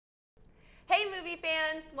movie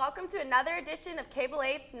fans! Welcome to another edition of Cable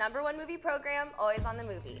 8's #1 movie program, Always on the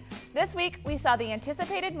Movie. This week, we saw the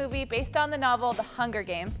anticipated movie based on the novel The Hunger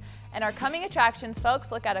Games, and our coming attractions folks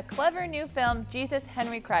look at a clever new film, Jesus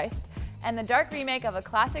Henry Christ, and the dark remake of a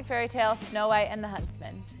classic fairy tale, Snow White and the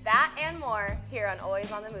Huntsman. That and more here on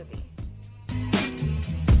Always on the Movie.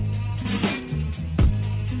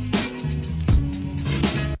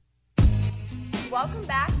 Welcome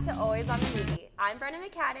back to Always on the Movie. I'm Brenna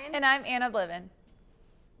McCadden. And I'm Anna Bliven.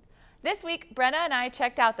 This week, Brenna and I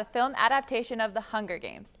checked out the film adaptation of The Hunger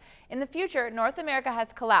Games. In the future, North America has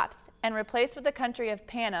collapsed and replaced with the country of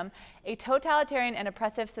Panem, a totalitarian and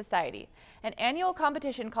oppressive society. An annual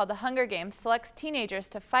competition called The Hunger Games selects teenagers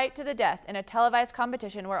to fight to the death in a televised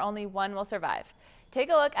competition where only one will survive. Take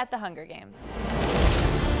a look at The Hunger Games.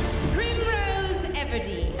 Primrose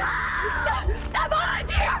Everdeen. I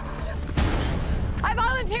volunteer! I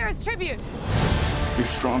volunteer as tribute. You're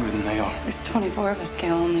stronger than they are. There's 24 of us,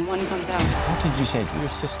 Gail. Only one comes out. What did you say to your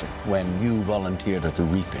sister when you volunteered at the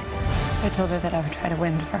reaping? I told her that I would try to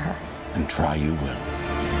win for her. And try you will.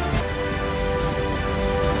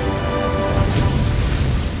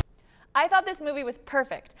 I thought this movie was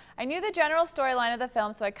perfect. I knew the general storyline of the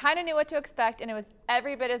film, so I kind of knew what to expect, and it was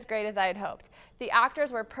every bit as great as I had hoped. The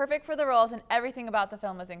actors were perfect for the roles, and everything about the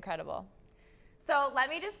film was incredible. So let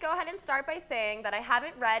me just go ahead and start by saying that I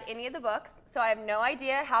haven't read any of the books, so I have no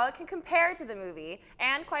idea how it can compare to the movie.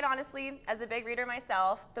 And quite honestly, as a big reader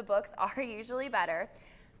myself, the books are usually better.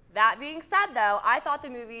 That being said, though, I thought the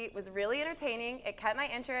movie was really entertaining, it kept my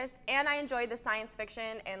interest, and I enjoyed the science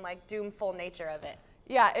fiction and like doomful nature of it.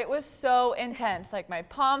 Yeah, it was so intense. Like my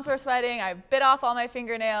palms were sweating, I bit off all my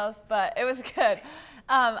fingernails, but it was good.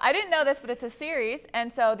 I didn't know this, but it's a series,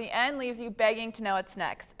 and so the end leaves you begging to know what's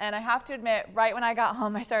next. And I have to admit, right when I got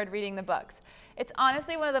home, I started reading the books. It's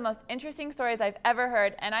honestly one of the most interesting stories I've ever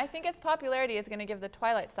heard, and I think its popularity is going to give the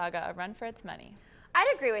Twilight Saga a run for its money.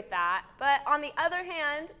 I'd agree with that, but on the other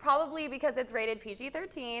hand, probably because it's rated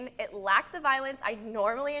PG-13, it lacked the violence I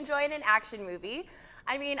normally enjoy in an action movie.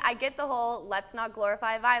 I mean, I get the whole let's not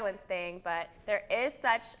glorify violence thing, but there is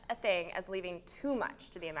such a thing as leaving too much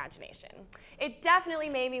to the imagination. It definitely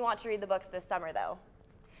made me want to read the books this summer, though.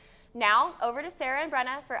 Now, over to Sarah and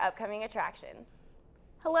Brenna for upcoming attractions.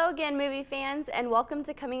 Hello again, movie fans, and welcome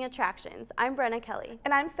to Coming Attractions. I'm Brenna Kelly.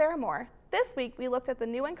 And I'm Sarah Moore. This week, we looked at the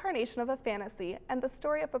new incarnation of a fantasy and the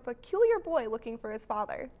story of a peculiar boy looking for his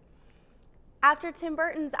father. After Tim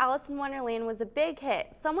Burton's Alice in Wonderland was a big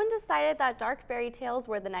hit, someone decided that dark fairy tales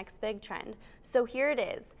were the next big trend. So here it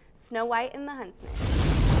is, Snow White and the Huntsman.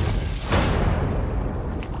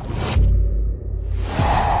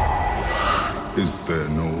 Is there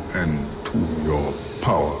no end to your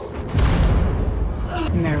power?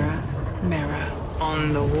 Mirror, mirror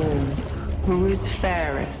on the wall, who is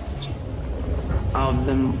fairest of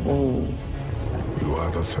them all? You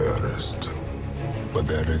are the fairest, but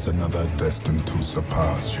there is another destined to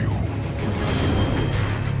surpass you.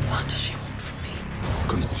 What does she want from me?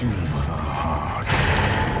 Consume her heart,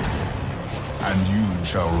 and you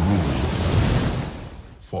shall rule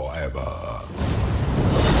forever.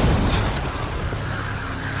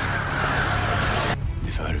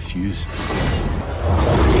 If I refuse?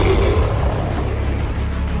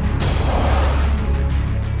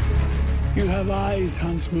 You have eyes,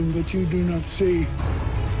 Huntsman, but you do not see.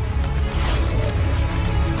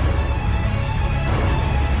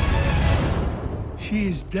 She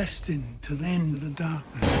is destined to end the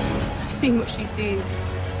darkness. I've seen what she sees.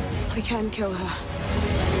 I can kill her.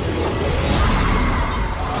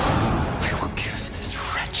 I will give this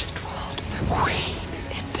wretched world the queen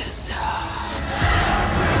it deserves.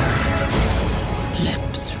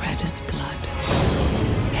 Lips red as blood,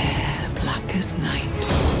 hair black as night.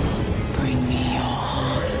 Bring me your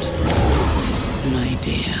heart, my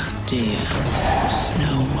dear, dear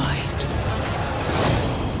Snow White.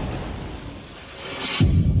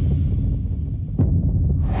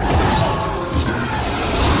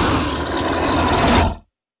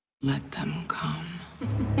 Let them come.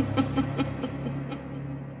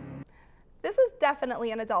 This is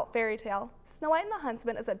definitely an adult fairy tale. Snow White and the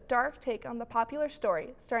Huntsman is a dark take on the popular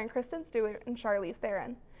story starring Kristen Stewart and Charlize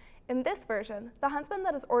Theron. In this version, the huntsman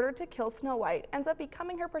that is ordered to kill Snow White ends up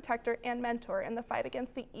becoming her protector and mentor in the fight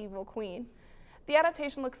against the evil queen. The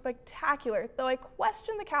adaptation looks spectacular, though I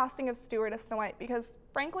question the casting of Stewart as Snow White because,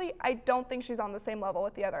 frankly, I don't think she's on the same level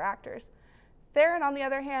with the other actors. Theron, on the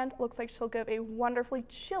other hand, looks like she'll give a wonderfully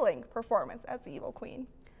chilling performance as the evil queen.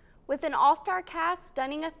 With an all-star cast,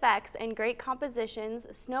 stunning effects, and great compositions,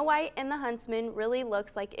 Snow White and the Huntsman really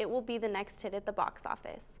looks like it will be the next hit at the box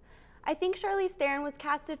office. I think Charlize Theron was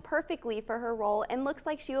casted perfectly for her role and looks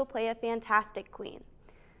like she will play a fantastic queen.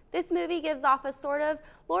 This movie gives off a sort of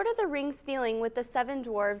Lord of the Rings feeling with the 7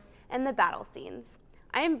 dwarves and the battle scenes.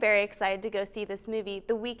 I am very excited to go see this movie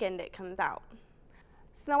the weekend it comes out.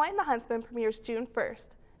 Snow White and the Huntsman premieres June 1st.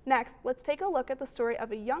 Next, let's take a look at the story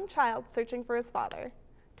of a young child searching for his father.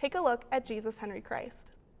 Take a look at Jesus Henry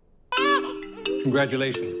Christ.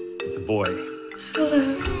 Congratulations, it's a boy.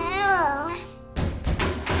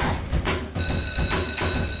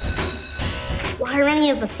 Why are any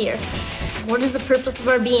of us here? What is the purpose of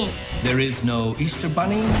our being? There is no Easter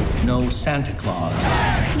Bunny, no Santa Claus.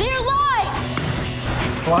 They're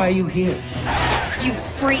lies! Why are you here? You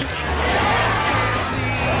freak!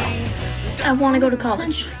 I want to go to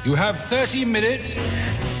college. You have 30 minutes.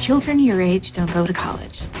 Children your age don't go to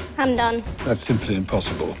college. I'm done. That's simply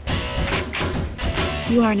impossible.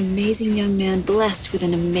 You are an amazing young man, blessed with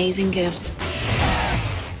an amazing gift.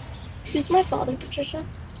 Who's my father, Patricia?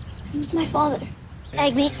 Who's my father?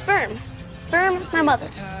 Egg meets sperm. Sperm, my mother.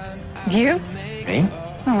 You? Me?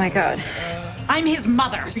 Oh my God. I'm his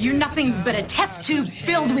mother. You're nothing but a test tube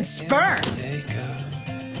filled with sperm.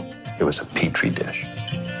 It was a petri dish.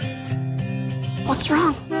 What's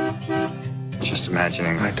wrong? Just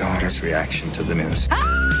imagining my daughter's reaction to the news.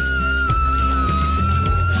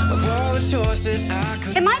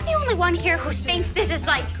 Am I the only one here who thinks this is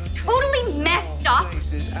like totally messed up?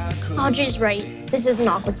 Audrey's right. This is an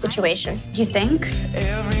awkward situation. You think?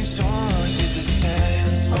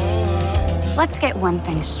 Let's get one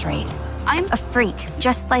thing straight. I'm a freak,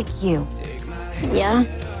 just like you. Yeah?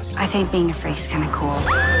 I think being a freak's kind of cool.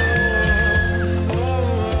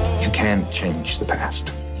 You can't change the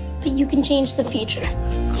past. But you can change the future.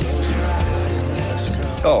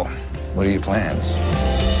 So, what are your plans?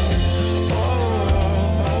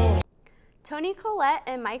 Toni Collette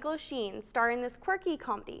and Michael Sheen star in this quirky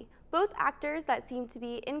comedy, both actors that seem to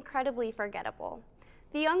be incredibly forgettable.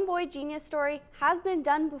 The young boy genius story has been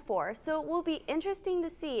done before, so it will be interesting to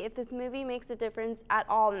see if this movie makes a difference at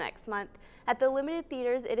all next month at the limited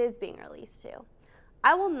theaters it is being released to.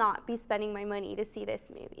 I will not be spending my money to see this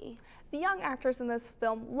movie. The young actors in this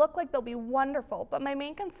film look like they'll be wonderful, but my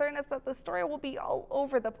main concern is that the story will be all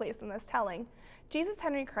over the place in this telling. Jesus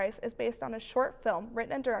Henry Christ is based on a short film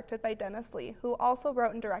written and directed by Dennis Lee, who also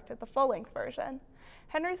wrote and directed the full-length version.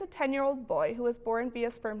 Henry's a 10-year-old boy who was born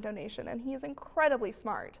via sperm donation, and he is incredibly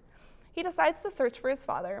smart. He decides to search for his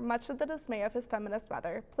father, much to the dismay of his feminist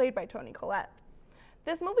mother, played by Toni Collette.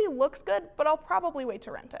 This movie looks good, but I'll probably wait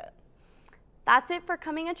to rent it. That's it for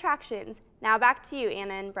coming attractions. Now back to you,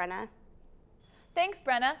 Anna and Brenna. Thanks,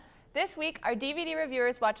 Brenna. This week, our DVD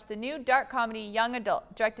reviewers watched the new dark comedy Young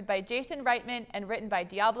Adult, directed by Jason Reitman and written by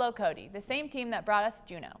Diablo Cody, the same team that brought us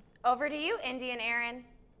Juno. Over to you, Indy and Aaron.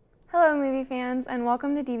 Hello, movie fans, and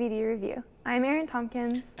welcome to DVD Review. I'm Aaron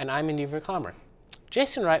Tompkins. And I'm Indy Verkammer.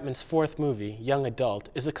 Jason Reitman's fourth movie, Young Adult,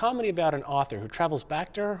 is a comedy about an author who travels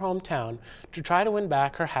back to her hometown to try to win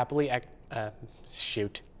back her happily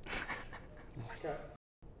shoot.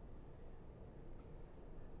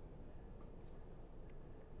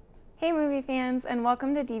 Hey movie fans, and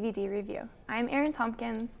welcome to DVD Review. I'm Aaron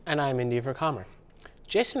Tompkins. And I'm Indy Verkammer.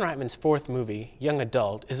 Jason Reitman's fourth movie, Young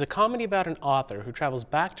Adult, is a comedy about an author who travels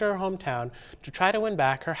back to her hometown to try to win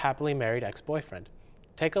back her happily married ex-boyfriend.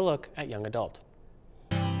 Take a look at Young Adult.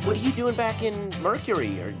 What are you doing back in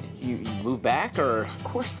Mercury? Or you move back, or? Of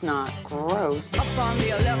course not. Gross. Up on the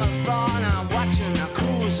 11th floor and I'm watching the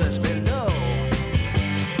cruisers below.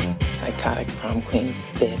 Psychotic prom queen,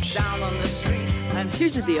 bitch. Down on the street.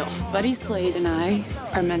 Here's the deal. Buddy Slade and I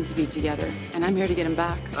are meant to be together, and I'm here to get him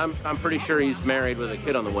back. I'm pretty sure he's married with a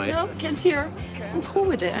kid on the way. No, kid's here. I'm cool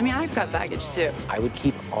with it. I mean, I've got baggage too. I would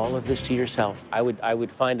keep all of this to yourself. I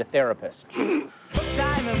would find a therapist.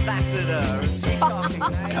 Time ambassador, sweet talking.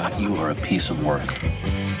 God, you are a piece of work.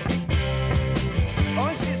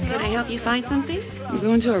 Can I help you find something? I'm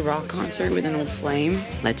going to a rock concert with an old flame.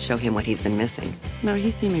 Let's show him what he's been missing. No,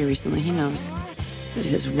 he's seen me recently. He knows. But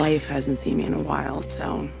his wife hasn't seen me in a while,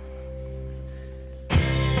 so.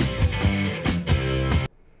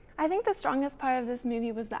 I think the strongest part of this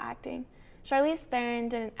movie was the acting. Charlize Theron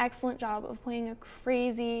did an excellent job of playing a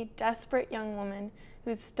crazy, desperate young woman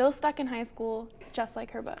who's still stuck in high school, just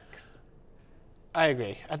like her books. I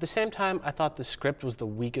agree. At the same time, I thought the script was the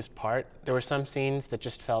weakest part. There were some scenes that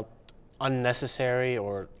just felt unnecessary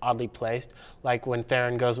or oddly placed, like when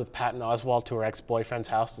Theron goes with Patton Oswalt to her ex-boyfriend's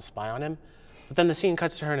house to spy on him. But then the scene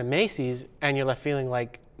cuts to her in a Macy's, and you're left feeling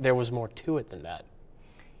like there was more to it than that.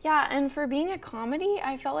 Yeah, and for being a comedy,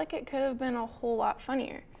 I felt like it could have been a whole lot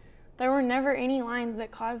funnier. There were never any lines that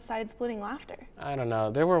caused side-splitting laughter. I don't know.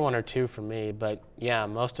 There were one or two for me, but yeah,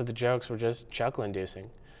 most of the jokes were just chuckle-inducing.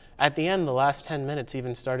 At the end, the last 10 minutes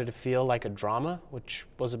even started to feel like a drama, which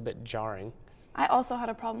was a bit jarring. I also had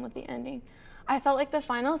a problem with the ending. I felt like the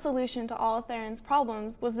final solution to all of Theron's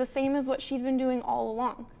problems was the same as what she'd been doing all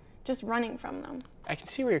along, just running from them. I can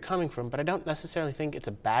see where you're coming from, but I don't necessarily think it's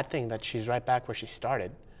a bad thing that she's right back where she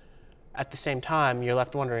started. At the same time, you're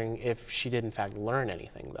left wondering if she did in fact learn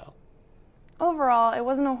anything, though. Overall, it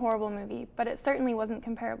wasn't a horrible movie, but it certainly wasn't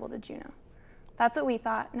comparable to Juno. That's what we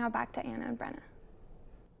thought. Now back to Anna and Brenna.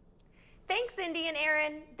 Thanks, Indy and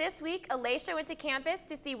Aaron. This week, Alicia went to campus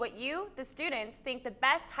to see what you, the students, think the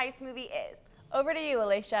best heist movie is. Over to you,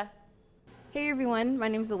 Alicia. Hey everyone, my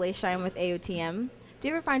name is Alicia. I'm with AOTM. Do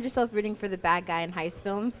you ever find yourself rooting for the bad guy in heist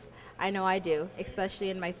films? I know I do,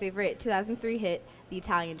 especially in my favorite 2003 hit, The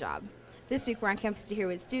Italian Job. This week, we're on campus to hear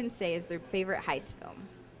what students say is their favorite heist film.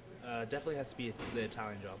 Definitely has to be The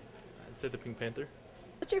Italian Job. I'd say The Pink Panther.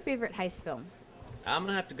 What's your favorite heist film? I'm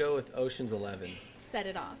gonna have to go with Ocean's 11. Set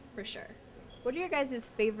it off, for sure. What are your guys'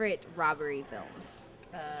 favorite robbery films?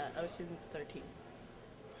 Ocean's 13.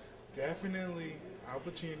 Definitely Al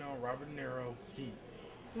Pacino, Robert De Niro, Heat.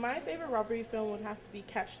 My favorite robbery film would have to be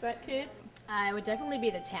Catch That Kid. It would definitely be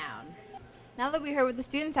The Town. Now that we heard what the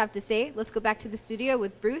students have to say, let's go back to the studio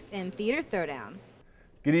with Bruce in Theater Throwdown.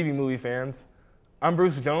 Good evening, movie fans. I'm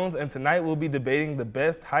Bruce Jones, and tonight we'll be debating the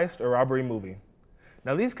best heist or robbery movie.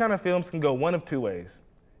 Now, these kind of films can go one of two ways.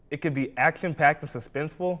 It can be action-packed and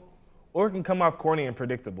suspenseful, or it can come off corny and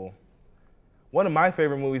predictable. One of my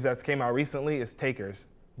favorite movies that's came out recently is Takers,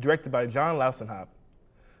 directed by John Lassenhop.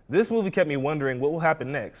 This movie kept me wondering what will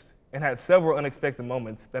happen next, and had several unexpected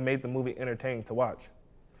moments that made the movie entertaining to watch.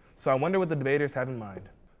 So I wonder what the debaters have in mind.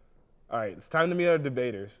 All right, it's time to meet our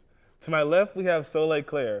debaters. To my left, we have Soleil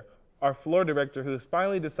Claire, our floor director who has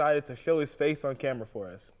finally decided to show his face on camera for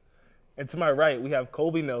us. And to my right, we have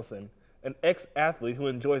Colby Nelson, an ex-athlete who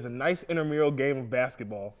enjoys a nice intramural game of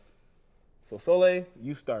basketball. So Soleil,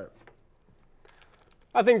 you start.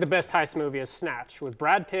 I think the best heist movie is Snatch with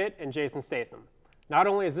Brad Pitt and Jason Statham. Not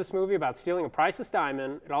only is this movie about stealing a priceless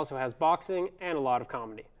diamond, it also has boxing and a lot of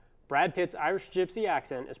comedy. Brad Pitt's Irish gypsy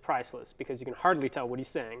accent is priceless because you can hardly tell what he's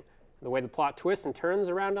saying. The way the plot twists and turns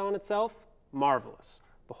around on itself, marvelous.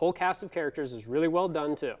 The whole cast of characters is really well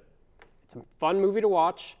done too. It's a fun movie to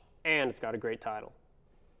watch, and it's got a great title.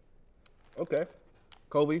 Okay.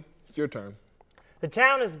 Colby, it's your turn. The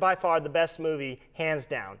Town is by far the best movie, hands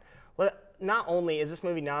down. Well, not only is this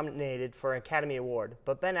movie nominated for an Academy Award,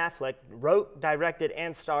 but Ben Affleck wrote, directed,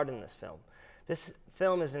 and starred in this film. This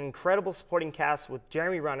film is an incredible supporting cast with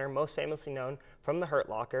Jeremy Renner, most famously known from The Hurt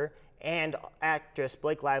Locker, and actress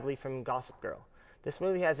Blake Lively from Gossip Girl. This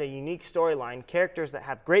movie has a unique storyline, characters that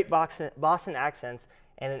have great Boston accents,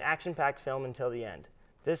 and an action-packed film until the end.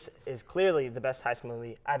 This is clearly the best heist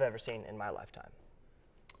movie I've ever seen in my lifetime.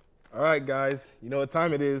 All right, guys, you know what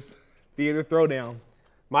time it is. Theater Throwdown.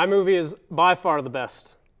 My movie is by far the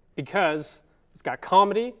best because it's got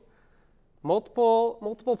comedy,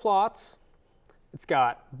 multiple plots. It's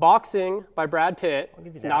got boxing by Brad Pitt,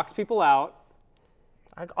 knocks people out.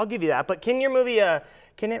 I'll give you that, but can your movie,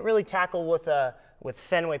 can it really tackle with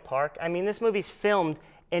Fenway Park? I mean, this movie's filmed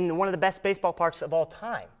in one of the best baseball parks of all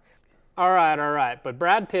time. All right, but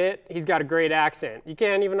Brad Pitt, he's got a great accent. You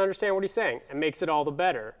can't even understand what he's saying. It makes it all the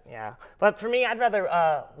better. Yeah, but for me, I'd rather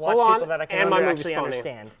watch people that I can actually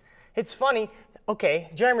understand. It's funny.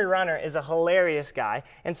 Okay, Jeremy Renner is a hilarious guy,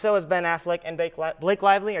 and so is Ben Affleck and Blake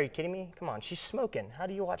Lively. Are you kidding me? Come on, she's smoking. How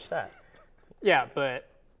do you watch that? Yeah, but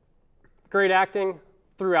great acting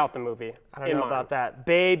throughout the movie. I don't know about that.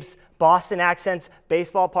 Babes, Boston accents,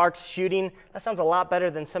 baseball parks, shooting. That sounds a lot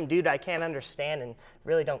better than some dude I can't understand and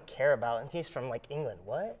really don't care about. And he's from like England.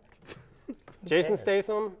 What? Jason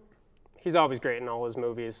Statham, he's always great in all his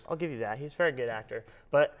movies. I'll give you that. He's a very good actor.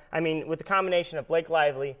 But I mean, with the combination of Blake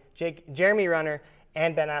Lively, Jeremy Renner,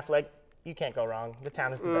 and Ben Affleck, you can't go wrong. The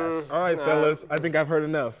Town is the best. All right, fellas, I think I've heard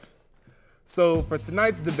enough. So for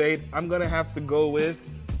tonight's debate, I'm gonna have to go with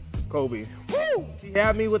Colby. Woo! He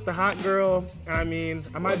had me with the hot girl. I mean,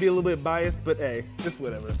 I might be a little bit biased, but hey, it's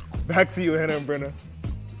whatever. Back to you, Hannah and Brenna.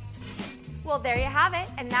 Well, there you have it,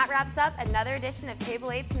 and that wraps up another edition of Cable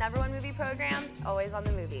 8's #1 movie program, Always on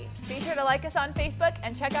the Movie. Be sure to like us on Facebook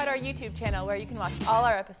and check out our YouTube channel where you can watch all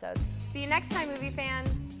our episodes. See you next time, movie fans.